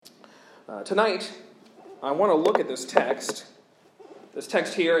Tonight, I want to look at this text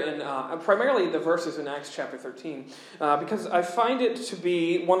here, in primarily the verses in Acts chapter 13, because I find it to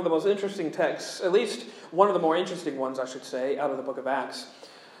be one of the most interesting texts, at least one of the more interesting ones, I should say, out of the book of Acts.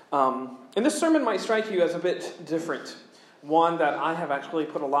 And this sermon might strike you as a bit different, one that I have actually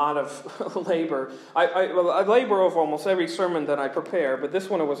put a lot of labor. I labor over almost every sermon that I prepare, but this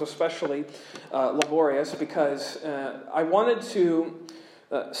one was especially laborious because I wanted to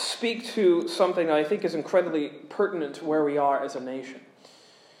speak to something that I think is incredibly pertinent to where we are as a nation.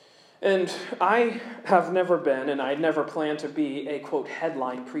 And I have never been, and I never plan to be, a, quote,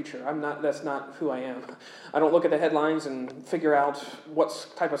 headline preacher. That's not who I am. I don't look at the headlines and figure out what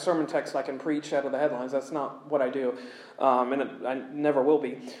type of sermon text I can preach out of the headlines. That's not what I do, and I never will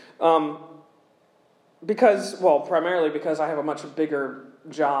be. Primarily because I have a much bigger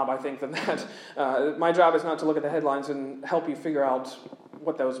job, I think, than that. My job is not to look at the headlines and help you figure out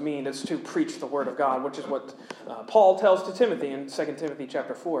what those mean. It's to preach the Word of God, which is what Paul tells to Timothy in 2 Timothy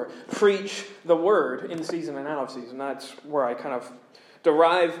chapter 4. Preach the Word in season and out of season. That's where I kind of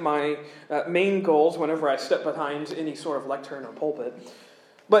derive my main goals whenever I step behind any sort of lectern or pulpit.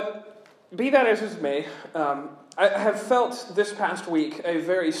 But be that as it may, I have felt this past week a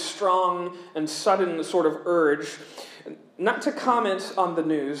very strong and sudden sort of urge not to comment on the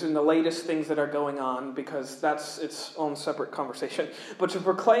news and the latest things that are going on, because that's its own separate conversation, but to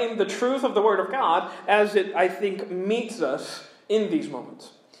proclaim the truth of the Word of God as it, I think, meets us in these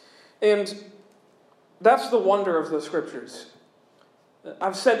moments. And that's the wonder of the Scriptures.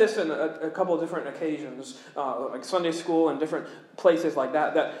 I've said this in a couple of different occasions, like Sunday school and different places like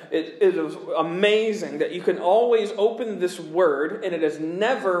that it is amazing that you can always open this Word and it is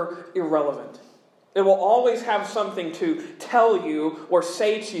never irrelevant. It will always have something to tell you or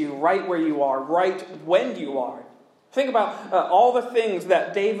say to you right where you are, right when you are. Think about all the things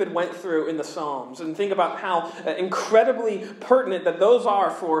that David went through in the Psalms, and think about how incredibly pertinent that those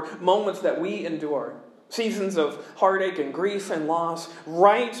are for moments that we endure. Seasons of heartache and grief and loss,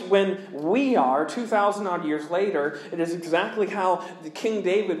 right when we are, 2,000 odd years later, it is exactly how King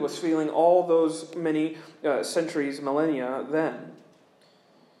David was feeling all those many centuries, millennia then.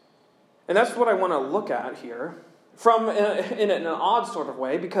 And that's what I want to look at here in an odd sort of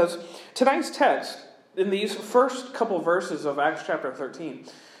way, because tonight's text, in these first couple verses of Acts chapter 13,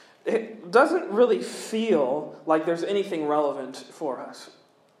 it doesn't really feel like there's anything relevant for us.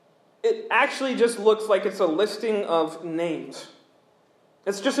 It actually just looks like it's a listing of names.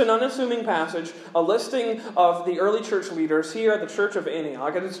 It's just an unassuming passage, a listing of the early church leaders here at the Church of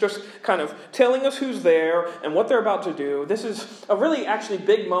Antioch, and it's just kind of telling us who's there and what they're about to do. This is a really actually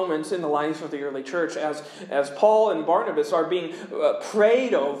big moment in the life of the early church as Paul and Barnabas are being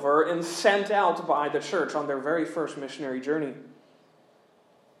prayed over and sent out by the church on their very first missionary journey.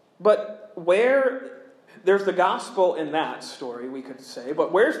 But there's the gospel in that story, we could say,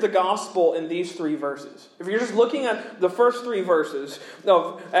 but where's the gospel in these three verses? If you're just looking at the first three verses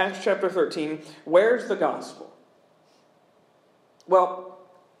of Acts chapter 13, where's the gospel? Well,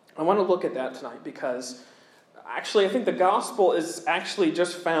 I want to look at that tonight because actually I think the gospel is actually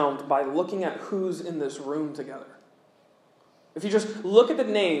just found by looking at who's in this room together. If you just look at the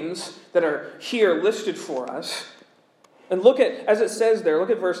names that are here listed for us, and look at, as it says there, look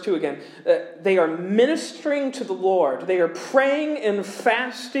at verse 2 again. They are ministering to the Lord. They are praying and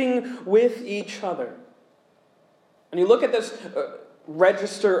fasting with each other. And you look at this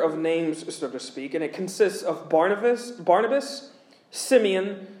register of names, so to speak, and it consists of Barnabas,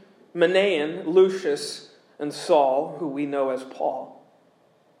 Simeon, Manaen, Lucius, and Saul, who we know as Paul.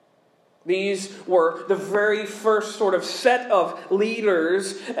 These were the very first sort of set of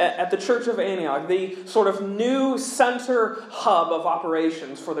leaders at the Church of Antioch, the sort of new center hub of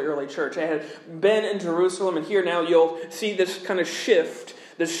operations for the early church. It had been in Jerusalem, and here now you'll see this kind of shift.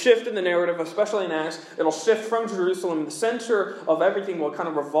 This shift in the narrative, especially in Acts, it'll shift from Jerusalem. The center of everything will kind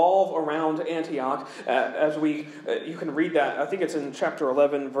of revolve around Antioch. You can read that. I think it's in chapter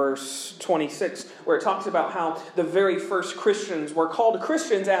 11, verse 26, where it talks about how the very first Christians were called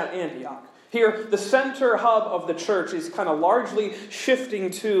Christians at Antioch. Here, the center hub of the church is kind of largely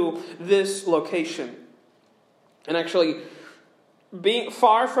shifting to this location. And actually, being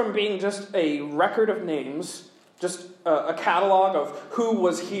far from being just a record of names, just a catalog of who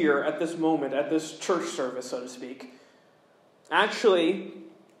was here at this moment, at this church service, so to speak. Actually,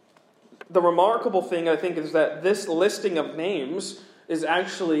 the remarkable thing, I think, is that this listing of names is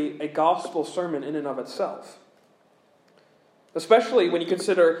actually a gospel sermon in and of itself. Especially when you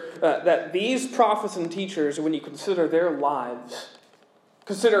consider that these prophets and teachers, when you consider their lives,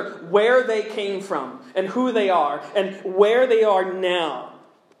 consider where they came from and who they are and where they are now.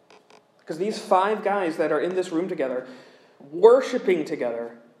 Because these 5 guys that are in this room together, worshiping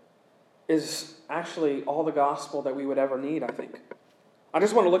together, is actually all the gospel that we would ever need, I think. I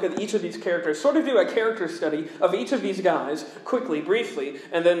just want to look at each of these characters, sort of do a character study of each of these guys, quickly, briefly,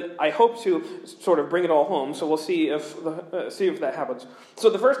 and then I hope to sort of bring it all home, so we'll see if that happens. So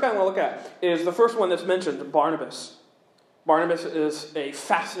the first guy I want to look at is the first one that's mentioned, Barnabas. Barnabas is a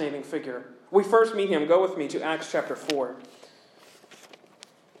fascinating figure. We first meet him, go with me to Acts chapter 4.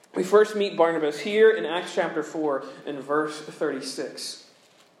 We first meet Barnabas here in Acts chapter 4 in verse 36.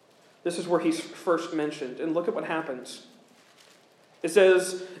 This is where he's first mentioned, and look at what happens. It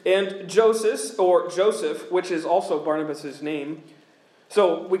says, and Joseph, which is also Barnabas' name.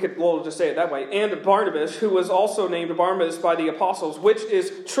 So we'll just say it that way. And Barnabas, who was also named Barnabas by the apostles, which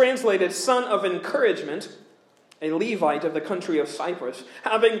is translated son of encouragement, a Levite of the country of Cyprus,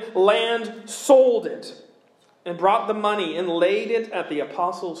 having land, sold it, and brought the money and laid it at the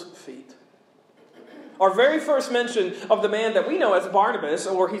apostles' feet. Our very first mention of the man that we know as Barnabas,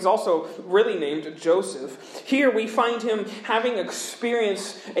 or he's also really named Joseph, here we find him having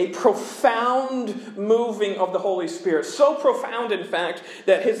experienced a profound moving of the Holy Spirit. So profound, in fact,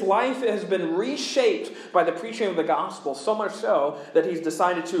 that his life has been reshaped by the preaching of the gospel, so much so that he's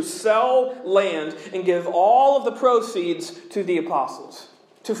decided to sell land and give all of the proceeds to the apostles,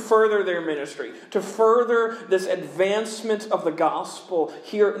 to further their ministry, to further this advancement of the gospel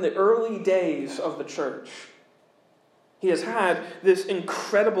here in the early days of the church. He has had this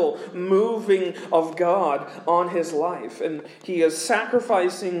incredible moving of God on his life, and he is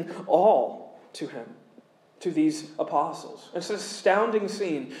sacrificing all to him, to these apostles. It's an astounding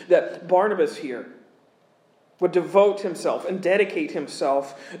scene that Barnabas here would devote himself and dedicate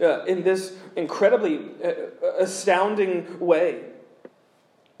himself in this incredibly astounding way.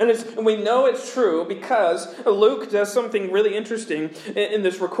 And we know it's true because Luke does something really interesting in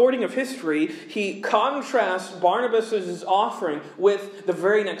this recording of history. He contrasts Barnabas' offering with the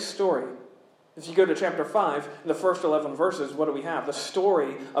very next story. If you go to chapter 5, in the first 11 verses, what do we have? The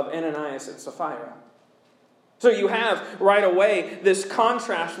story of Ananias and Sapphira. So you have right away this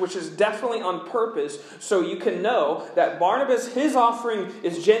contrast, which is definitely on purpose, so you can know that Barnabas, his offering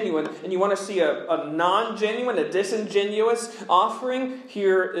is genuine, and you want to see a non-genuine, a disingenuous offering,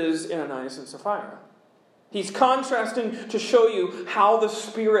 here is Ananias and Sapphira. He's contrasting to show you how the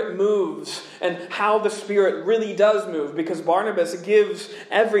Spirit moves and how the Spirit really does move, because Barnabas gives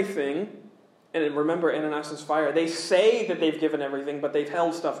everything. And remember, Ananias and Sapphira, they say that they've given everything, but they've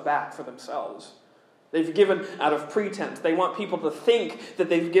held stuff back for themselves. They've given out of pretense. They want people to think that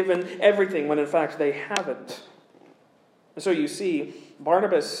they've given everything when in fact they haven't. And so you see,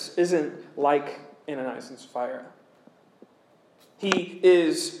 Barnabas isn't like Ananias and Sapphira. He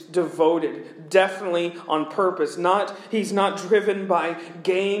is devoted, definitely on purpose. He's not driven by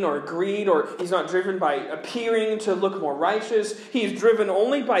gain or greed, or he's not driven by appearing to look more righteous. He's driven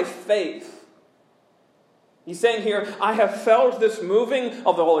only by faith. He's saying here, I have felt this moving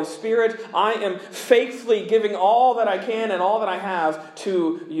of the Holy Spirit. I am faithfully giving all that I can and all that I have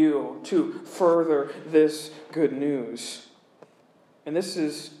to you to further this good news. And this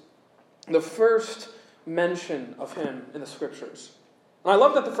is the first mention of him in the Scriptures. And I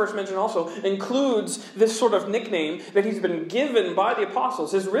love that the first mention also includes this sort of nickname that he's been given by the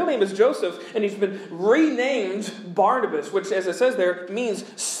apostles. His real name is Joseph, and he's been renamed Barnabas, which, as it says there, means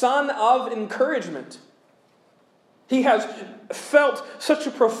son of encouragement. He has felt such a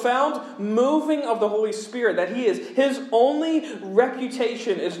profound moving of the Holy Spirit that his only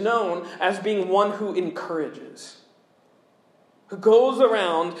reputation is known as being one who encourages, who goes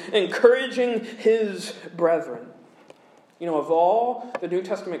around encouraging his brethren. You know, of all the New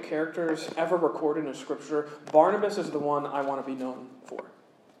Testament characters ever recorded in Scripture, Barnabas is the one I want to be known for.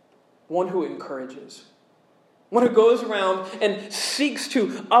 One who encourages. One who goes around and seeks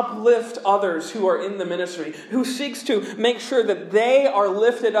to uplift others who are in the ministry, who seeks to make sure that they are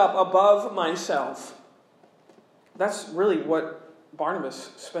lifted up above myself. That's really what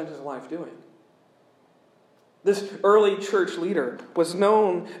Barnabas spent his life doing. This early church leader was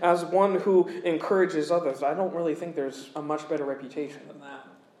known as one who encourages others. I don't really think there's a much better reputation than that.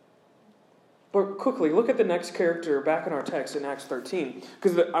 But quickly, look at the next character back in our text in Acts 13.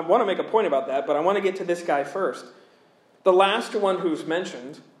 Because I want to make a point about that, but I want to get to this guy first. The last one who's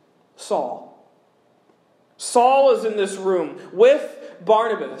mentioned, Saul. Saul is in this room with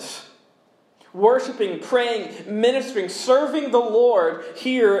Barnabas, worshiping, praying, ministering, serving the Lord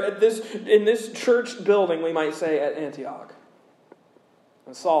here in this church building, we might say, at Antioch.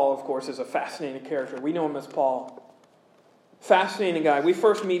 And Saul, of course, is a fascinating character. We know him as Paul. Fascinating guy. We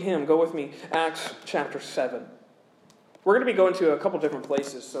first meet him. Go with me. Acts chapter 7. We're going to be going to a couple different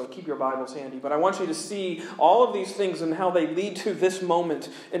places, so keep your Bibles handy. But I want you to see all of these things and how they lead to this moment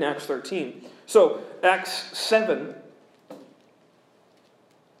in Acts 13. So, Acts 7.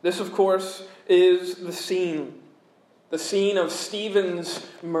 This, of course, is the scene of Stephen's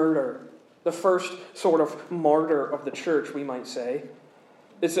murder. The first sort of martyr of the church, we might say.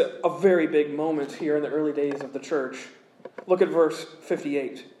 It's a very big moment here in the early days of the church. Look at verse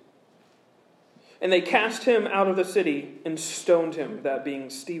 58. And they cast him out of the city and stoned him, that being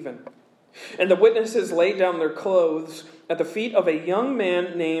Stephen. And the witnesses laid down their clothes at the feet of a young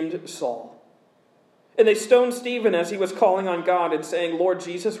man named Saul. And they stoned Stephen as he was calling on God and saying, Lord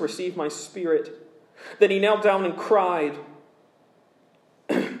Jesus, receive my spirit. Then he knelt down and cried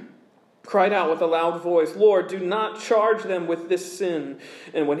out with a loud voice, Lord, do not charge them with this sin.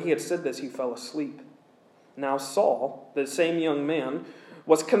 And when he had said this, he fell asleep. Now Saul, the same young man,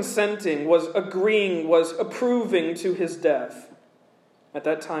 was consenting, was agreeing, was approving to his death. At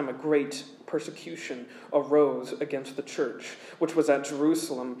that time, a great persecution arose against the church, which was at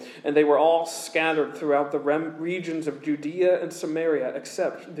Jerusalem, and they were all scattered throughout the regions of Judea and Samaria,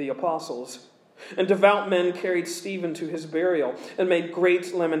 except the apostles. And devout men carried Stephen to his burial, and made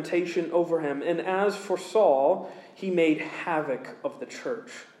great lamentation over him. And as for Saul, he made havoc of the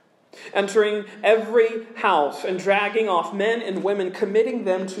church, entering every house and dragging off men and women, committing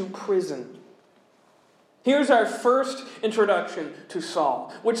them to prison. Here's our first introduction to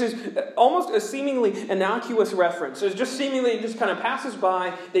Saul, which is almost a seemingly innocuous reference. It just kind of passes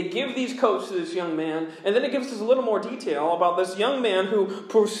by. They give these coats to this young man, and then it gives us a little more detail about this young man who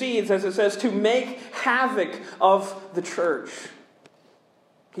proceeds, as it says, to make havoc of the church.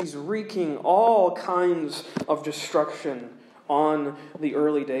 He's wreaking all kinds of destruction on the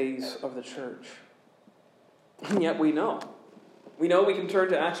early days of the church. And yet we know we can turn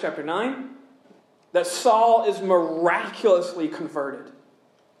to Acts chapter 9, that Saul is miraculously converted.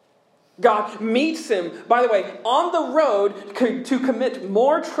 God meets him, by the way, on the road to commit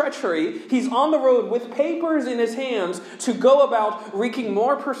more treachery. He's on the road with papers in his hands to go about wreaking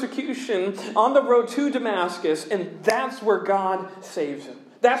more persecution on the road to Damascus, and that's where God saves him.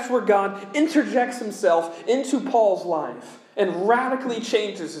 That's where God interjects himself into Paul's life and radically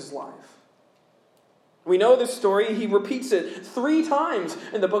changes his life. We know this story. He repeats it 3 times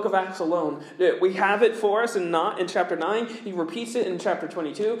in the book of Acts alone. We have it for us in chapter 9. He repeats it in chapter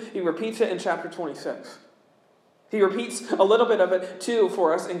 22. He repeats it in chapter 26. He repeats a little bit of it, too,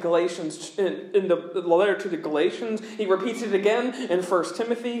 for us in Galatians, in the letter to the Galatians. He repeats it again in 1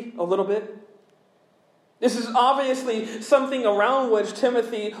 Timothy a little bit. This is obviously something around which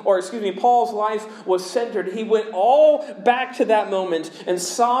Paul's life was centered. He went all back to that moment and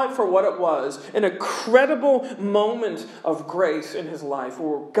saw it for what it was, an incredible moment of grace in his life,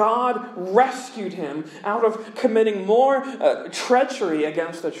 where God rescued him out of committing more treachery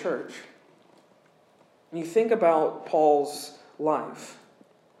against the church. And you think about Paul's life,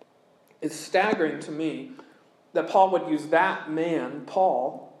 it's staggering to me that Paul would use that man,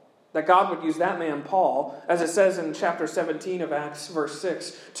 Paul, that God would use that man, Paul, as it says in chapter 17 of Acts, verse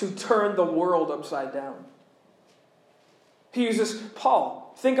 6, to turn the world upside down. He uses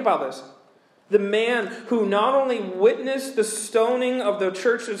Paul. Think about this. The man who not only witnessed the stoning of the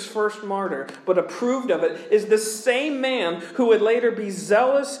church's first martyr, but approved of it, is the same man who would later be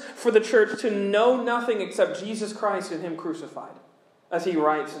zealous for the church to know nothing except Jesus Christ and Him crucified, as he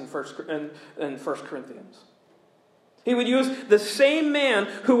writes in 1 Corinthians. He would use the same man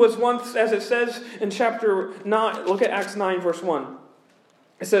who was once, as it says in chapter 9, look at Acts 9, verse 1.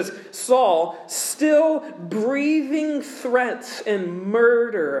 It says, Saul, still breathing threats and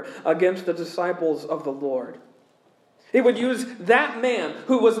murder against the disciples of the Lord. He would use that man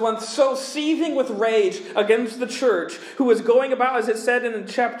who was once so seething with rage against the church, who was going about, as it said in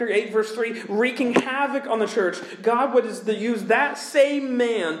chapter 8, verse 3, wreaking havoc on the church. God would use that same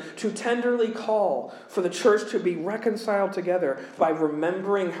man to tenderly call for the church to be reconciled together by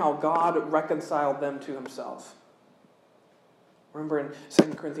remembering how God reconciled them to Himself. Remember in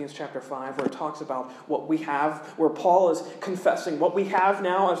 2 Corinthians chapter 5 where it talks about what we have, where Paul is confessing what we have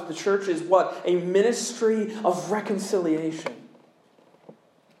now as the church is what? A ministry of reconciliation.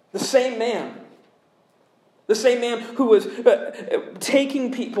 The same man who was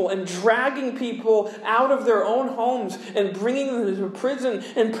taking people and dragging people out of their own homes and bringing them to prison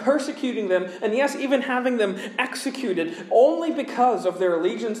and persecuting them, and yes, even having them executed only because of their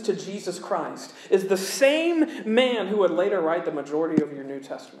allegiance to Jesus Christ, is the same man who would later write the majority of your New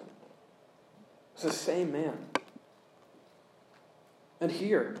Testament. It's the same man. And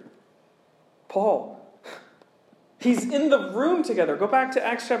here, Paul, He's in the room together. Go back to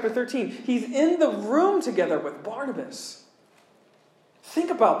Acts chapter 13. He's in the room together with Barnabas. Think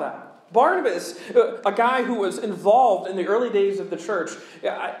about that. Barnabas, a guy who was involved in the early days of the church.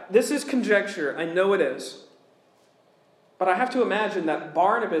 This is conjecture. I know it is. But I have to imagine that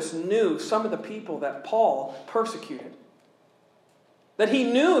Barnabas knew some of the people that Paul persecuted. That he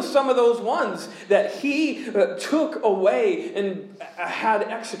knew some of those ones that he took away and had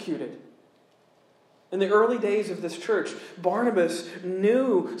executed. In the early days of this church, Barnabas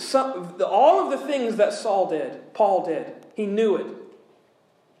knew all of the things that Paul did. He knew it.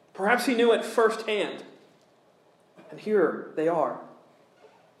 Perhaps he knew it firsthand. And here they are,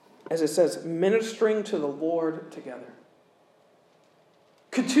 as it says, ministering to the Lord together.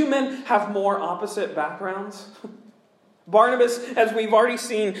 Could two men have more opposite backgrounds? Barnabas, as we've already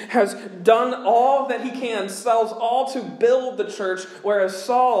seen, has done all that he can, sells all to build the church, whereas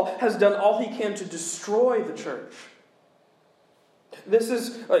Saul has done all he can to destroy the church. This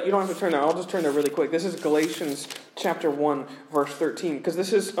is, you don't have to turn there, I'll just turn there really quick. This is Galatians chapter 1, verse 13, because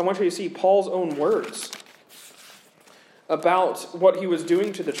I want you to see Paul's own words about what he was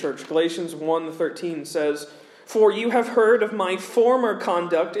doing to the church. Galatians 1:13 says, "For you have heard of my former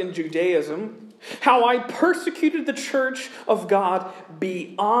conduct in Judaism, how I persecuted the church of God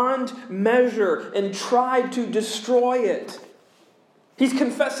beyond measure and tried to destroy it." He's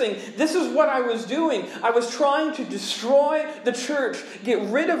confessing, this is what I was doing. I was trying to destroy the church, get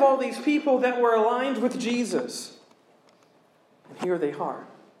rid of all these people that were aligned with Jesus. And here they are,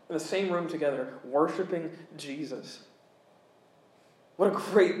 in the same room together, worshiping Jesus. What a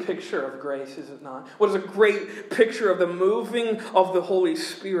great picture of grace, is it not? What is a great picture of the moving of the Holy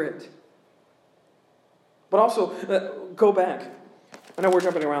Spirit? But also, go back. I know we're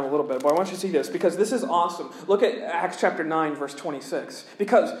jumping around a little bit, but I want you to see this, because this is awesome. Look at Acts chapter 9, verse 26.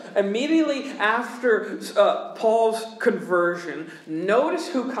 Because immediately after Paul's conversion, notice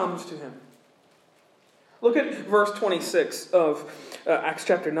who comes to him. Look at verse 26 of Acts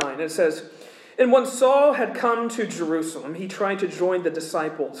chapter 9. It says, "And when Saul had come to Jerusalem, he tried to join the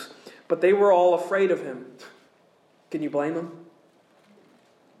disciples, but they were all afraid of him." Can you blame him?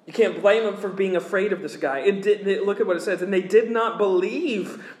 You can't blame him for being afraid of this guy. Look at what it says. "And they did not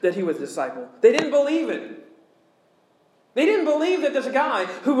believe that he was a disciple." They didn't believe it. They didn't believe that this guy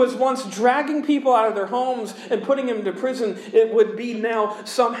who was once dragging people out of their homes and putting them into prison, it would be now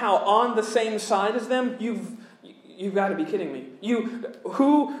somehow on the same side as them. You've got to be kidding me.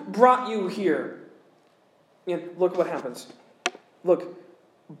 Who brought you here? And look what happens. Look,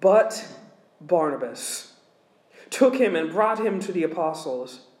 but Barnabas took him and brought him to the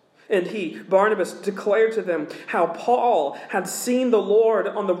apostles. And Barnabas, declared to them how Paul had seen the Lord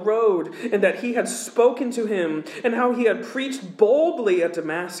on the road, and that he had spoken to him, and how he had preached boldly at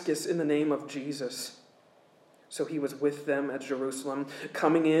Damascus in the name of Jesus. So he was with them at Jerusalem,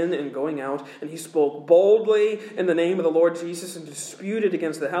 coming in and going out, and he spoke boldly in the name of the Lord Jesus and disputed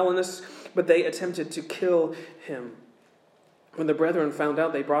against the Hellenists, but they attempted to kill him. When the brethren found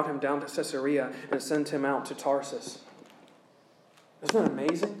out, they brought him down to Caesarea and sent him out to Tarsus. Isn't that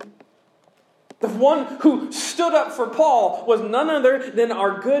amazing? The one who stood up for Paul was none other than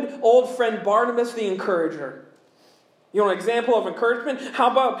our good old friend Barnabas the encourager. You want an example of encouragement? How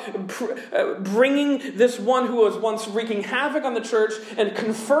about bringing this one who was once wreaking havoc on the church and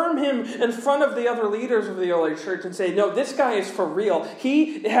confirm him in front of the other leaders of the early church and say, no, this guy is for real.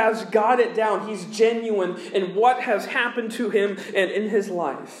 He has got it down. He's genuine in what has happened to him and in his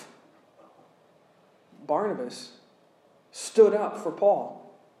life. Barnabas stood up for Paul.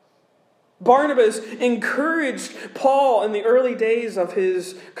 Barnabas encouraged Paul in the early days of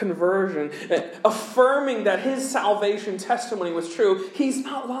his conversion, affirming that his salvation testimony was true. He's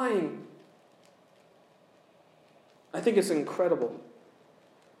not lying. I think it's incredible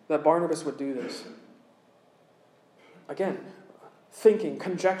that Barnabas would do this. Again, thinking,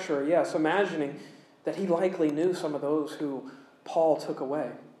 conjecture, yes, imagining that he likely knew some of those who Paul took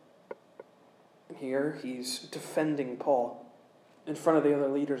away. And here he's defending Paul in front of the other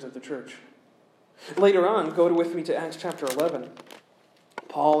leaders of the church. Later on, go with me to Acts chapter 11.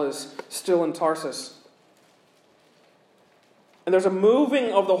 Paul is still in Tarsus. And there's a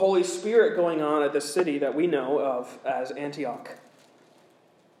moving of the Holy Spirit going on at this city that we know of as Antioch.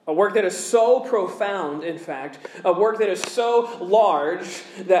 A work that is so profound, in fact, a work that is so large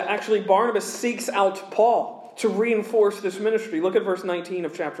that actually Barnabas seeks out Paul to reinforce this ministry. Look at verse 19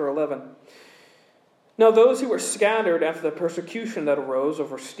 of chapter 11. Now those who were scattered after the persecution that arose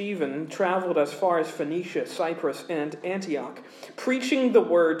over Stephen traveled as far as Phoenicia, Cyprus, and Antioch, preaching the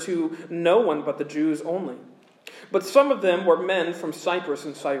word to no one but the Jews only. But some of them were men from Cyprus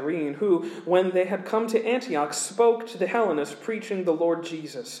and Cyrene, who, when they had come to Antioch, spoke to the Hellenists, preaching the Lord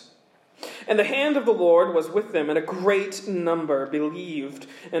Jesus. And the hand of the Lord was with them, and a great number believed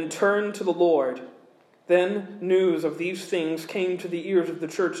and turned to the Lord. Then news of these things came to the ears of the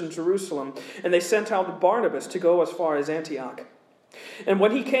church in Jerusalem, and they sent out Barnabas to go as far as Antioch. And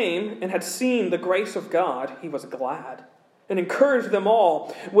when he came and had seen the grace of God, he was glad, and encouraged them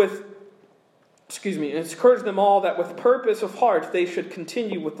all that with purpose of heart they should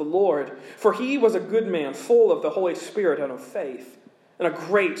continue with the Lord. For he was a good man, full of the Holy Spirit and of faith. And a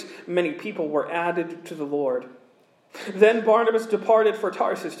great many people were added to the Lord. Then Barnabas departed for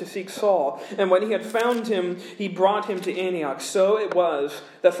Tarsus to seek Saul, and when he had found him, he brought him to Antioch. So it was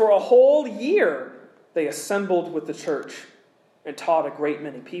that for a whole year they assembled with the church and taught a great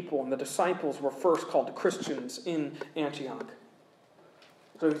many people, and the disciples were first called Christians in Antioch.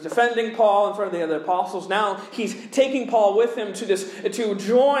 So he's defending Paul in front of the other apostles. Now he's taking Paul with him to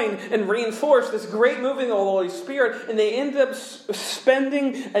join and reinforce this great moving of the Holy Spirit. And they end up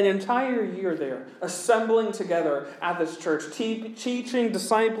spending an entire year there, assembling together at this church, teaching,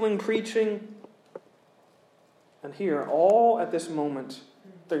 discipling, preaching. And here, all at this moment,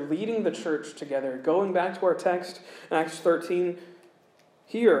 they're leading the church together. Going back to our text in Acts 13,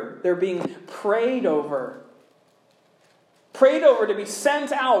 here they're being prayed over to be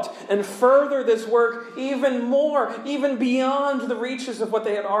sent out and further this work even more, even beyond the reaches of what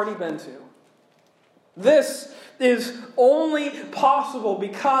they had already been to. This is only possible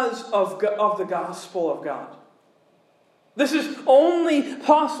because of the gospel of God. This is only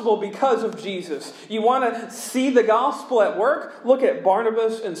possible because of Jesus. You want to see the gospel at work? Look at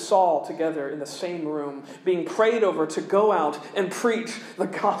Barnabas and Saul together in the same room, being prayed over to go out and preach the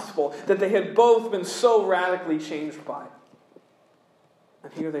gospel that they had both been so radically changed by.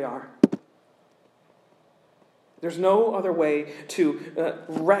 And here they are. There's no other way to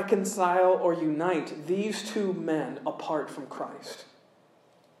reconcile or unite these two men apart from Christ.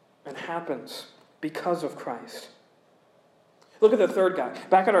 It happens because of Christ. Look at the third guy.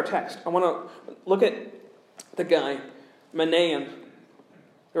 Back at our text. I want to look at the guy, Manaen.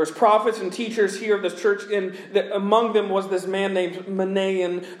 There was prophets and teachers here of this church, and among them was this man named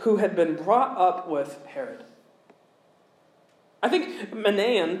Manaen who had been brought up with Herod. I think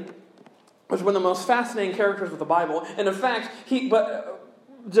Manaen was one of the most fascinating characters of the Bible, and in fact,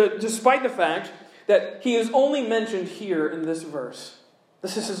 despite the fact that he is only mentioned here in this verse,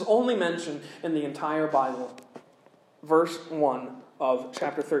 this is his only mention in the entire Bible. Verse 1 of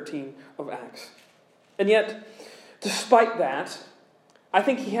chapter 13 of Acts. And yet, despite that, I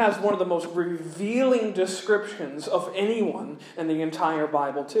think he has one of the most revealing descriptions of anyone in the entire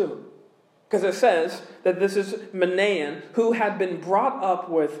Bible too. Because it says that this is Manaen who had been brought up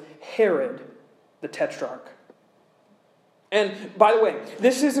with Herod the Tetrarch. And by the way,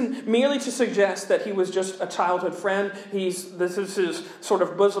 this isn't merely to suggest that he was just a childhood friend. This is his sort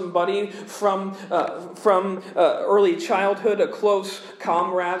of bosom buddy from early childhood, a close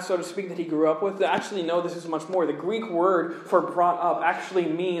comrade, so to speak, that he grew up with. Actually, no, this is much more. The Greek word for brought up actually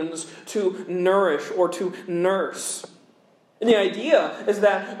means to nourish or to nurse. And the idea is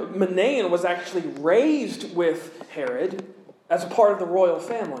that Manaen was actually raised with Herod as a part of the royal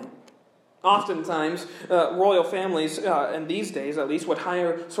family. Oftentimes, royal families, in these days at least, would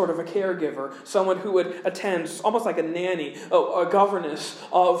hire sort of a caregiver, someone who would attend, almost like a nanny, a governess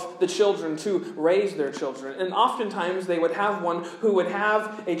of the children to raise their children. And oftentimes they would have one who would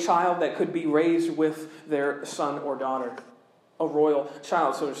have a child that could be raised with their son or daughter. A royal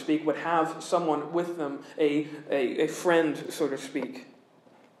child, so to speak, would have someone with them, a friend, so to speak.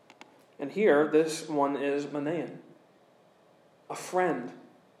 And here, this one is Manaen, a friend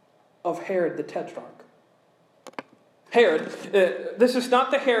of Herod the Tetrarch. Herod, this is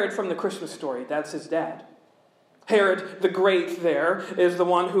not the Herod from the Christmas story. That's his dad. Herod the Great there is the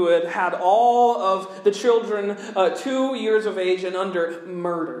one who had had all of the children 2 years of age and under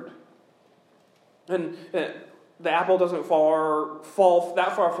murdered. And the apple doesn't fall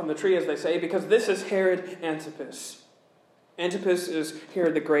that far from the tree, as they say, because this is Herod Antipas. Antipas is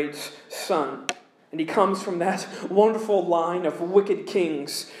Herod the Great's son. And he comes from that wonderful line of wicked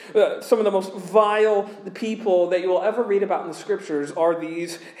kings. Some of the most vile people that you will ever read about in the Scriptures are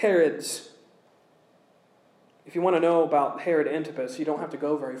these Herods. If you want to know about Herod Antipas, you don't have to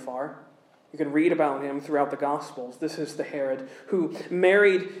go very far. You can read about him throughout the Gospels. This is the Herod who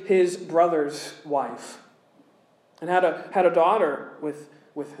married his brother's wife and had a daughter with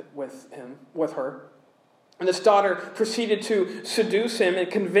her. And this daughter proceeded to seduce him and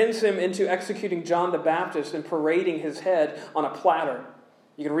convince him into executing John the Baptist and parading his head on a platter.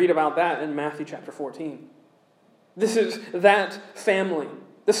 You can read about that in Matthew chapter 14. This is that family.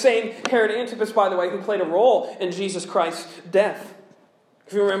 The same Herod Antipas, by the way, who played a role in Jesus Christ's death.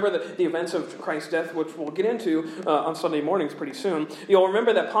 If you remember the events of Christ's death, which we'll get into on Sunday mornings pretty soon, you'll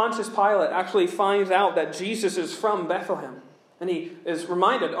remember that Pontius Pilate actually finds out that Jesus is from Bethlehem. And he is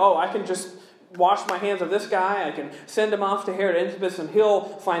reminded, I can just wash my hands of this guy, I can send him off to Herod Antipas, and he'll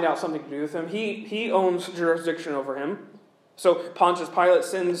find out something to do with him. He owns jurisdiction over him. So Pontius Pilate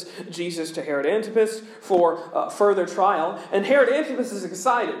sends Jesus to Herod Antipas for further trial, and Herod Antipas is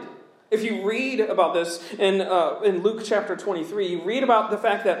excited. If you read about this in Luke chapter 23, you read about the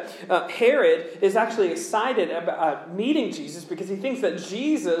fact that Herod is actually excited about meeting Jesus because he thinks that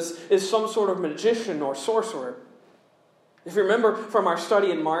Jesus is some sort of magician or sorcerer. If you remember from our study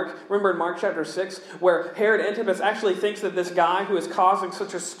in Mark, remember in Mark chapter 6, where Herod Antipas actually thinks that this guy who is causing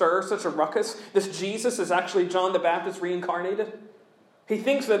such a stir, such a ruckus, this Jesus is actually John the Baptist reincarnated? He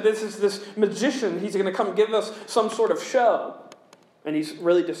thinks that this is this magician. He's going to come give us some sort of show. And he's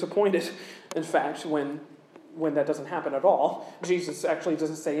really disappointed, in fact, when that doesn't happen at all. Jesus actually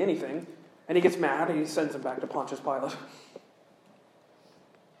doesn't say anything. And he gets mad and he sends him back to Pontius Pilate.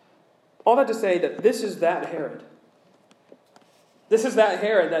 All that to say that this is that Herod. This is that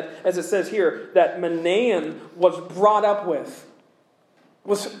Herod that, as it says here, that Manaen was brought up with,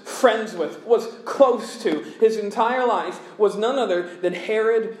 was friends with, was close to. His entire life was none other than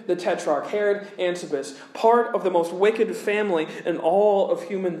Herod the Tetrarch, Herod Antipas, part of the most wicked family in all of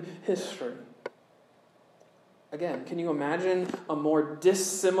human history. Again, can you imagine a more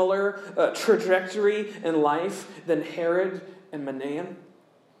dissimilar trajectory in life than Herod and Manaen?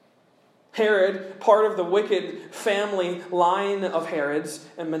 Herod, part of the wicked family line of Herods,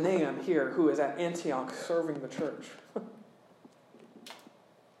 and Manaen here, who is at Antioch serving the church.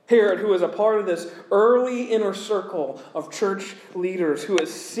 Herod, who is a part of this early inner circle of church leaders, who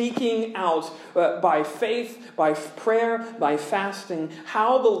is seeking out by faith, by prayer, by fasting,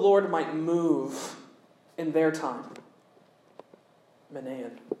 how the Lord might move in their time.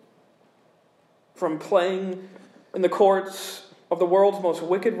 Manaen. From playing in the courts of the world's most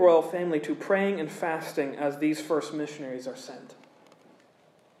wicked royal family to praying and fasting as these first missionaries are sent.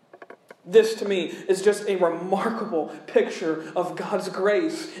 This, to me, is just a remarkable picture of God's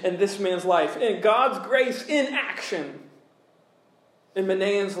grace in this man's life. And God's grace in action in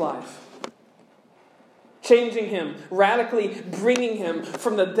Manaen's life. Changing him, radically bringing him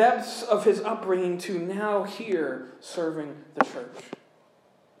from the depths of his upbringing to now here serving the church.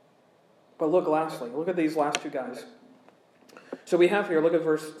 But look at these last two guys. So we have here, look at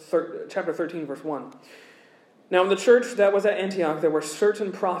chapter 13, verse 1. Now in the church that was at Antioch, there were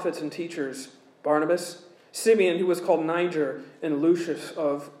certain prophets and teachers, Barnabas, Simeon, who was called Niger, and Lucius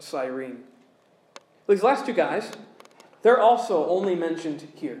of Cyrene. These last two guys, they're also only mentioned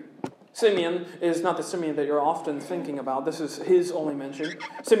here. Simeon is not the Simeon that you're often thinking about. This is his only mention.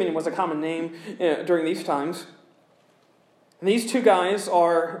 Simeon was a common name during these times. And these two guys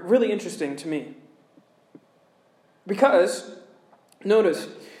are really interesting to me. Because, notice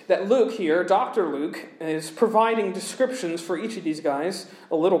that Luke here, Dr. Luke, is providing descriptions for each of these guys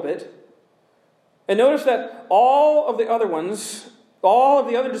a little bit. And notice that all of the other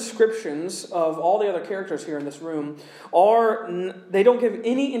descriptions of all the other characters here in this room they don't give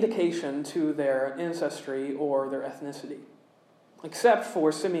any indication to their ancestry or their ethnicity, except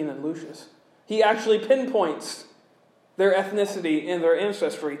for Simeon and Lucius. He actually pinpoints their ethnicity and their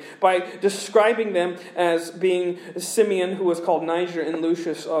ancestry by describing them as being Simeon, who was called Niger, and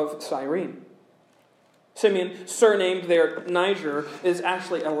Lucius of Cyrene. Simeon, surnamed there Niger, is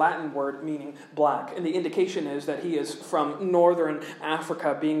actually a Latin word meaning black. And the indication is that he is from northern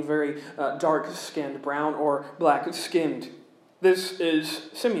Africa, being very dark-skinned, brown or black-skinned. This is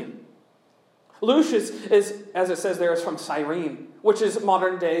Simeon. Lucius is, as it says there, is from Cyrene, which is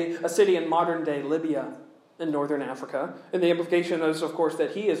a city in modern-day Libya in northern Africa. And the implication is, of course,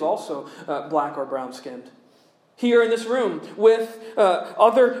 that he is also black or brown-skinned. Here in this room with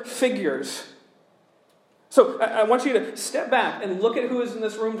other figures. So I want you to step back and look at who is in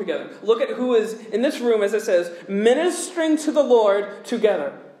this room together. Look at who is in this room, as it says, ministering to the Lord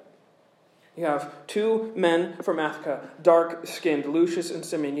together. You have two men from Africa, dark-skinned, Lucius and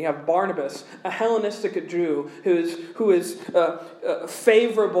Simeon. You have Barnabas, a Hellenistic Jew who is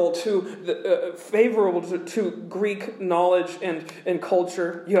favorable to Greek knowledge and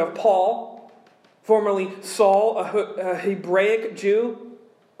culture. You have Paul, formerly Saul, a Hebraic Jew,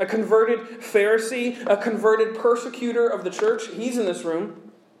 a converted Pharisee, a converted persecutor of the church. He's in this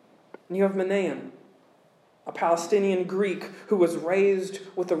room. And you have Manaen, a Palestinian Greek who was raised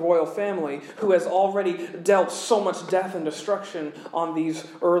with the royal family, who has already dealt so much death and destruction on these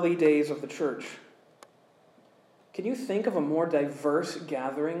early days of the church. Can you think of a more diverse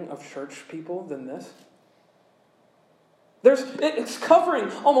gathering of church people than this? It's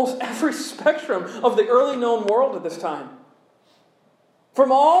covering almost every spectrum of the early known world at this time.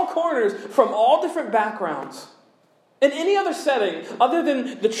 From all corners, from all different backgrounds. In any other setting other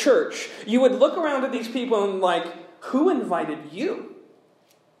than the church, you would look around at these people and like, who invited you?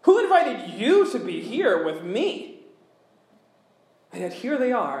 Who invited you to be here with me? And yet here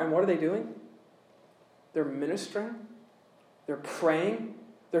they are, and what are they doing? They're ministering, they're praying,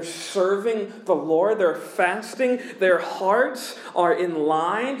 they're serving the Lord, they're fasting, their hearts are in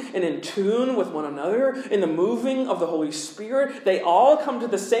line and in tune with one another in the moving of the Holy Spirit. They all come to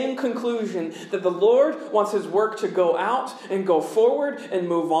the same conclusion that the Lord wants His work to go out and go forward and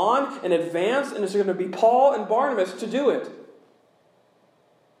move on and advance, and it's going to be Paul and Barnabas to do it.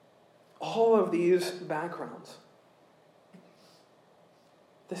 All of these backgrounds.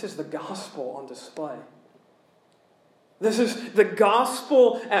 This is the gospel on display. This is the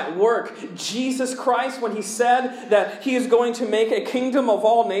gospel at work. Jesus Christ, when He said that He is going to make a kingdom of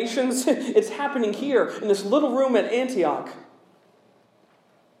all nations, it's happening here in this little room at Antioch.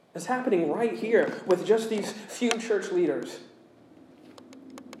 It's happening right here with just these few church leaders.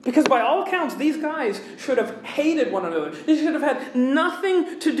 Because by all accounts, these guys should have hated one another. They should have had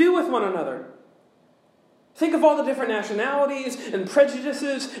nothing to do with one another. Think of all the different nationalities and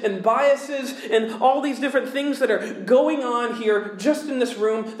prejudices and biases and all these different things that are going on here just in this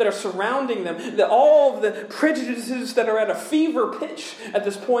room that are surrounding them. All of the prejudices that are at a fever pitch at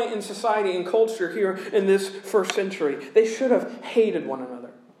this point in society and culture here in this first century. They should have hated one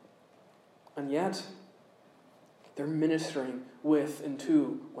another. And yet, they're ministering with and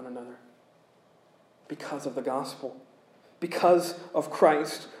to one another because of the gospel, because of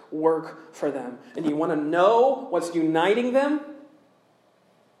Christ's work for them. And you want to know what's uniting them?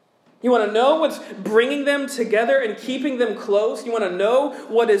 You want to know what's bringing them together and keeping them close? You want to know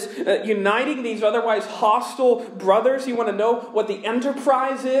what is uniting these otherwise hostile brothers? You want to know what the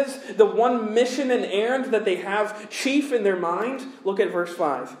enterprise is? The one mission and errand that they have chief in their mind? Look at verse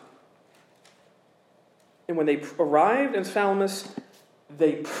 5. And when they arrived in Salamis,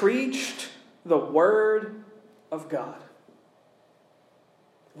 they preached the word of God.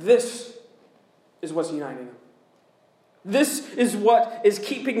 This is what's uniting them. This is what is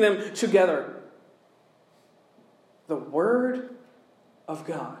keeping them together. The Word of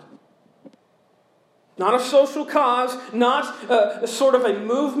God. Not a social cause, not a sort of a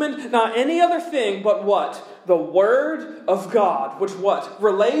movement, not any other thing, but what? The Word of God, which what?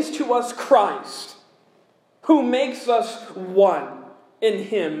 Relays to us Christ, who makes us one in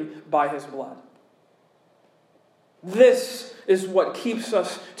Him by His blood. This is what keeps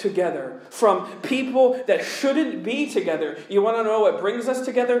us together from people that shouldn't be together. You want to know what brings us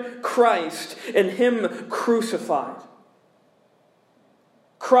together? Christ and Him crucified.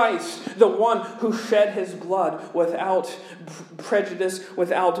 Christ, the one who shed His blood without prejudice,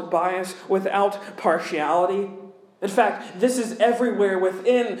 without bias, without partiality. In fact, this is everywhere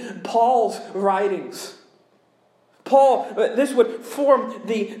within Paul's writings. Paul, this would form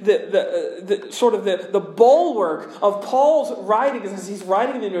the sort of the bulwark of Paul's writings as he's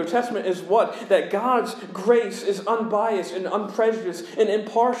writing the New Testament is what? That God's grace is unbiased and unprejudiced and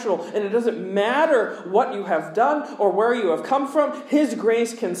impartial, and it doesn't matter what you have done or where you have come from. His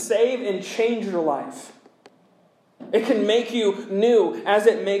grace can save and change your life. It can make you new as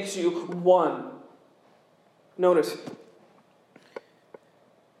it makes you one. Notice,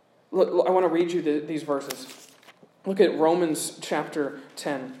 look, I want to read you these verses. Look at Romans chapter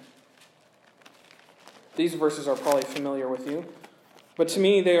 10. These verses are probably familiar with you, but to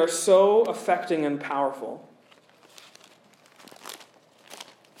me they are so affecting and powerful.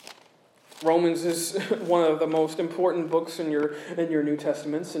 Romans is one of the most important books in your New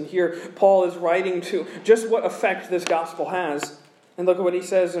Testaments, and here Paul is writing to just what effect this gospel has. And look at what he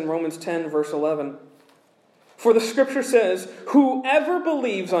says in Romans 10, verse 11. For the Scripture says, whoever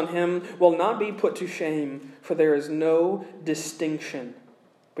believes on Him will not be put to shame, for there is no distinction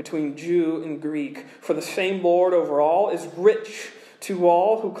between Jew and Greek. For the same Lord over all is rich to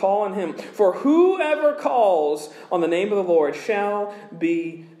all who call on Him. For whoever calls on the name of the Lord shall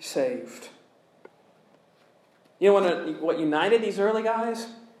be saved. You know what united these early guys?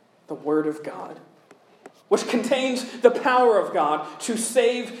 The Word of God, which contains the power of God to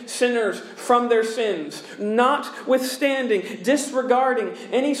save sinners from their sins, notwithstanding, disregarding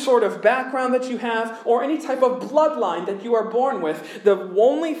any sort of background that you have or any type of bloodline that you are born with. The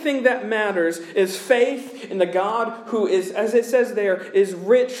only thing that matters is faith in the God who is, as it says there, is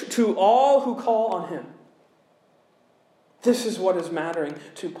rich to all who call on Him. This is what is mattering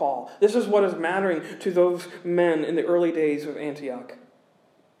to Paul. This is what is mattering to those men in the early days of Antioch.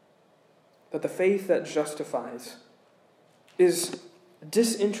 That the faith that justifies is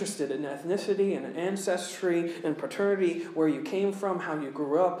disinterested in ethnicity and ancestry and paternity, where you came from, how you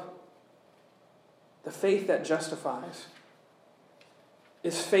grew up. The faith that justifies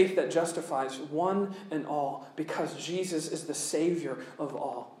is faith that justifies one and all, because Jesus is the Savior of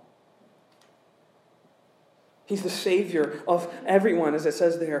all. He's the Savior of everyone, as it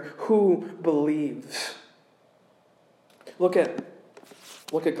says there, who believes. Look at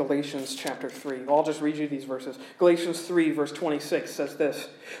Galatians chapter 3. I'll just read you these verses. Galatians 3, verse 26 says this: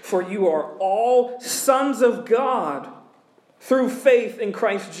 "For you are all sons of God through faith in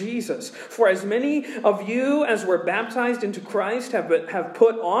Christ Jesus. For as many of you as were baptized into Christ have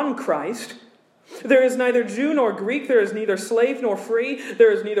put on Christ. There is neither Jew nor Greek, there is neither slave nor free,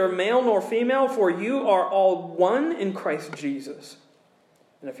 there is neither male nor female, for you are all one in Christ Jesus.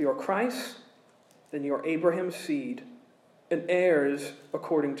 And if you are Christ, then you are Abraham's seed and heirs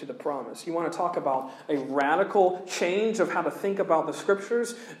according to the promise." You want to talk about a radical change of how to think about the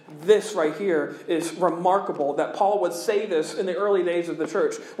Scriptures? This right here is remarkable that Paul would say this in the early days of the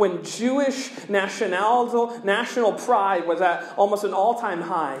church, when Jewish national pride was at almost an all-time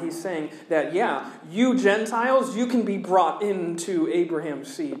high. He's saying that, yeah, you Gentiles, you can be brought into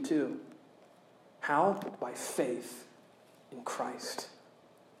Abraham's seed too. How? By faith in Christ.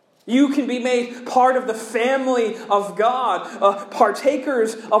 You can be made part of the family of God,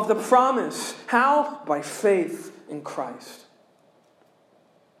 partakers of the promise. How? By faith in Christ.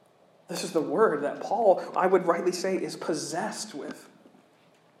 This is the word that Paul, I would rightly say, is possessed with.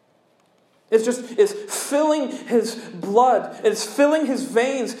 It's filling his blood, it's filling his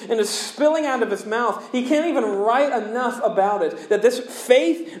veins, and is spilling out of his mouth. He can't even write enough about it, that this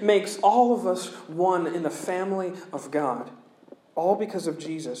faith makes all of us one in the family of God. All because of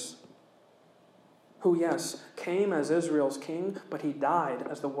Jesus, who, yes, came as Israel's king, but he died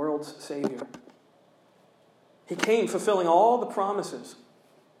as the world's Savior. He came fulfilling all the promises,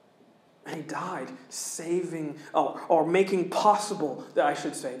 and he died saving, or making possible, I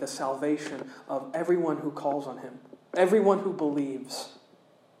should say, the salvation of everyone who calls on him, everyone who believes.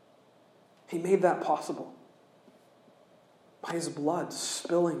 He made that possible by his blood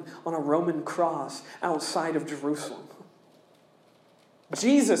spilling on a Roman cross outside of Jerusalem.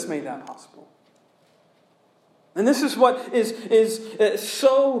 Jesus made that possible. And this is what is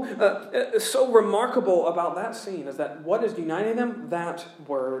so remarkable about that scene, is that what is uniting them? That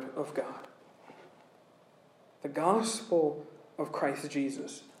Word of God. The gospel of Christ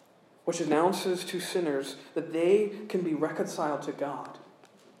Jesus, which announces to sinners that they can be reconciled to God,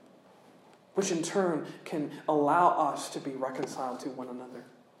 which in turn can allow us to be reconciled to one another.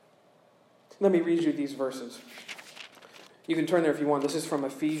 Let me read you these verses. You can turn there if you want. This is from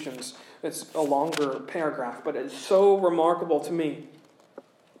Ephesians. It's a longer paragraph, but it's so remarkable to me.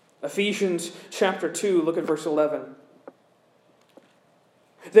 Ephesians chapter 2, look at verse 11.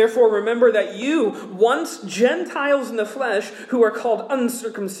 "Therefore remember that you, once Gentiles in the flesh, who are called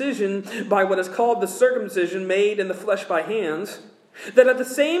uncircumcision by what is called the circumcision made in the flesh by hands, that at the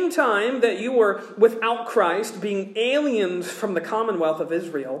same time that you were without Christ, being aliens from the commonwealth of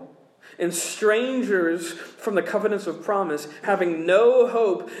Israel, and strangers from the covenants of promise, having no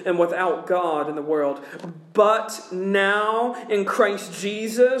hope and without God in the world. But now in Christ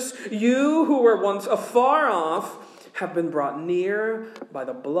Jesus, you who were once afar off have been brought near by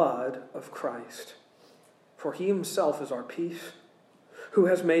the blood of Christ. For he himself is our peace, who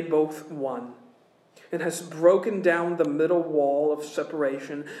has made both one, and has broken down the middle wall of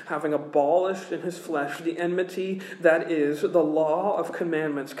separation, having abolished in his flesh the enmity, that is, the law of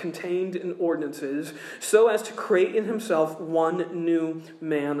commandments contained in ordinances, so as to create in himself one new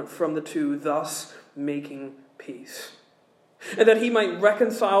man from the two, thus making peace. And that he might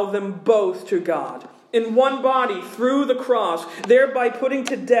reconcile them both to God in one body through the cross, thereby putting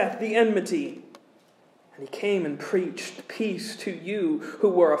to death the enmity. And he came and preached peace to you who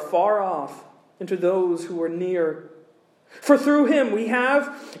were afar off, and to those who are near. For through him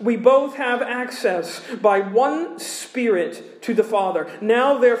we both have access by one Spirit to the Father.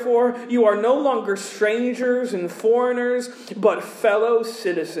 Now, therefore, you are no longer strangers and foreigners, but fellow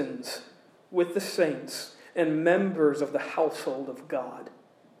citizens with the saints and members of the household of God,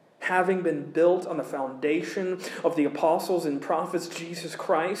 having been built on the foundation of the apostles and prophets, Jesus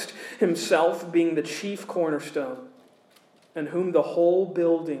Christ himself being the chief cornerstone, and whom the whole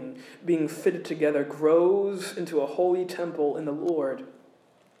building, being fitted together, grows into a holy temple in the Lord,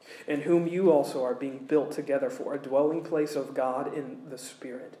 in whom you also are being built together for a dwelling place of God in the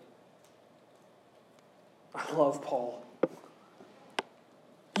Spirit." I love Paul.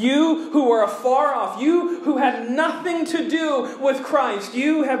 You who were afar off, you who had nothing to do with Christ,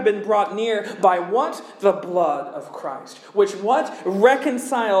 you have been brought near by what? The blood of Christ. Which what?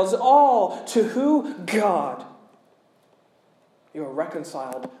 Reconciles all to who? God. You are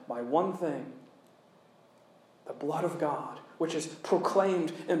reconciled by one thing. The blood of God, which is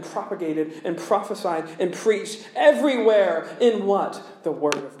proclaimed and propagated and prophesied and preached everywhere in what? The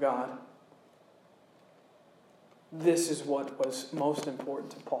Word of God. This is what was most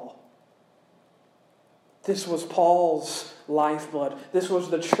important to Paul. This was Paul's lifeblood. This was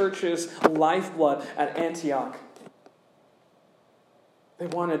the church's lifeblood at Antioch. They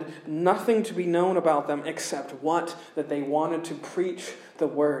wanted nothing to be known about them except what? That they wanted to preach the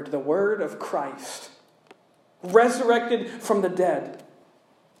Word of Christ, resurrected from the dead.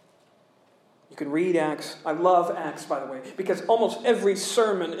 You can read Acts. I love Acts, by the way, because almost every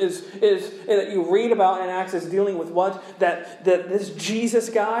sermon is that you read about in Acts is dealing with what? That this Jesus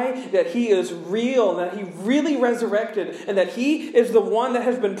guy, that he is real, that he really resurrected, and that he is the one that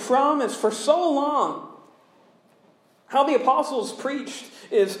has been promised for so long. How the apostles preached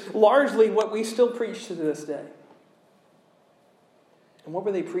is largely what we still preach to this day. And what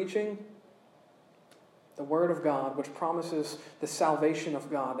were they preaching? The Word of God, which promises the salvation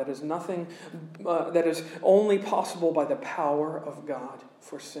of God, that is nothing, that is only possible by the power of God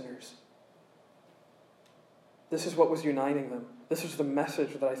for sinners. This is what was uniting them. This is the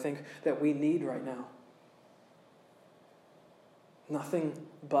message that I think that we need right now. Nothing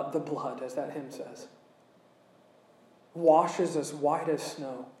but the blood, as that hymn says. Washes us white as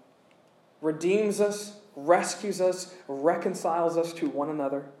snow, redeems us, rescues us, reconciles us to one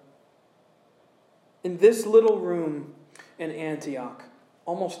another. In this little room in Antioch,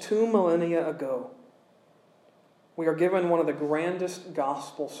 almost 2 millennia ago, we are given one of the grandest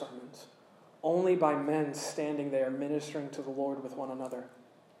gospel sermons, only by men standing there ministering to the Lord with one another.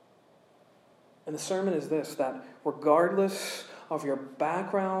 And the sermon is this, that regardless of your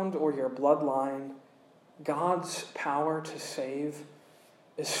background or your bloodline, God's power to save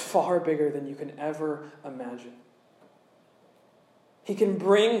is far bigger than you can ever imagine. He can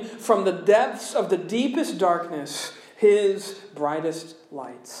bring from the depths of the deepest darkness His brightest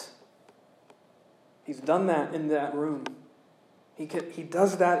lights. He's done that in that room. He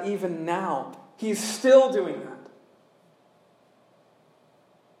does that even now. He's still doing that.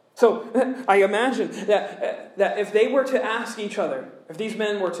 So I imagine that if they were to ask each other, if these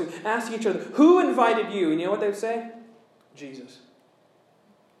men were to ask each other, who invited you? And you know what they'd say? Jesus.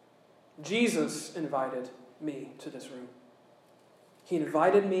 Jesus invited me to this room. He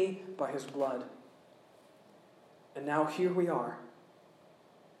invited me by His blood. And now here we are,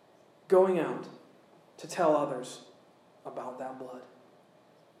 going out to tell others about that blood.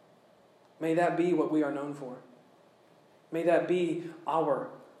 May that be what we are known for. May that be our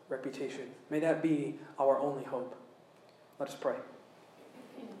reputation. May that be our only hope. Let us pray.